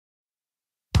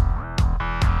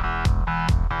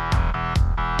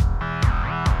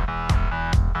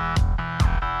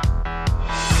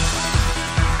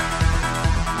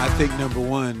think number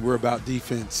one, we're about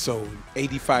defense. So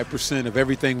 85% of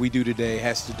everything we do today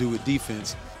has to do with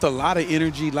defense. It's a lot of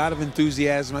energy, a lot of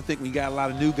enthusiasm. I think we got a lot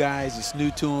of new guys. It's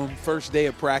new to them. First day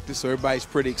of practice, so everybody's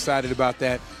pretty excited about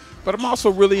that. But I'm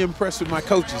also really impressed with my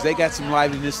coaches. They got some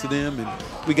liveliness to them,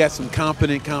 and we got some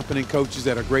competent coaches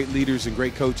that are great leaders and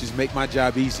great coaches, make my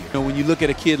job easier. You know, when you look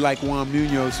at a kid like Juan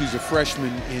Munoz, who's a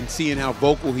freshman, and seeing how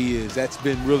vocal he is, that's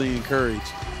been really encouraged.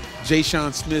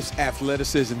 Ja'Shawn Smith's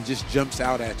athleticism just jumps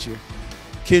out at you.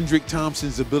 Kendrick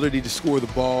Thompson's ability to score the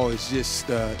ball is just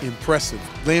impressive.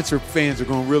 Lancer fans are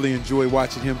going to really enjoy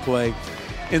watching him play.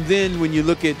 And then when you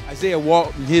look at Isaiah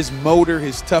Walton, his motor,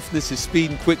 his toughness, his speed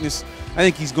and quickness, I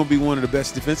think he's going to be one of the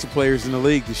best defensive players in the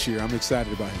league this year. I'm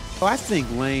excited about him. I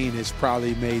think Lane has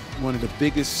probably made one of the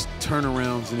biggest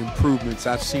turnarounds and improvements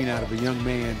I've seen out of a young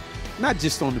man, not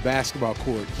just on the basketball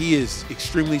court. He is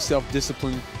extremely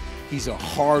self-disciplined. He's a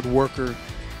hard worker.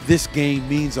 This game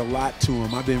means a lot to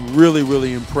him. I've been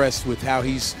really impressed with how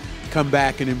he's come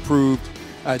back and improved.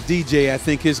 DJ, I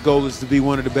think his goal is to be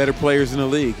one of the better players in the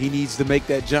league. He needs to make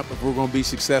that jump if we're going to be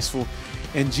successful.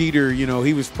 And Jeter, you know,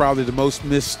 he was probably the most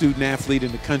missed student athlete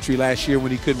in the country last year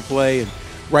when he couldn't play. And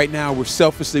right now, we're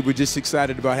just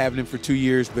excited about having him for 2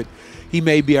 years. But he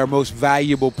may be our most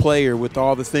valuable player with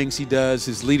all the things he does,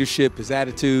 his leadership, his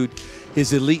attitude,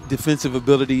 his elite defensive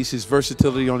abilities, his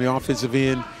versatility on the offensive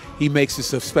end. He makes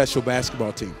us a special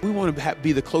basketball team. We want to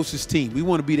be the closest team. We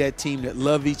want to be that team that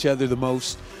love each other the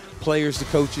most. Players to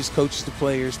coaches, coaches to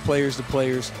players, players to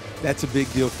players. That's a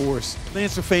big deal for us.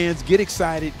 Lancer fans, get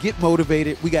excited, get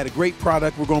motivated. We got a great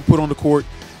product we're going to put on the court.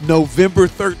 November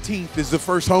 13th is the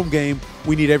first home game.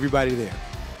 We need everybody there.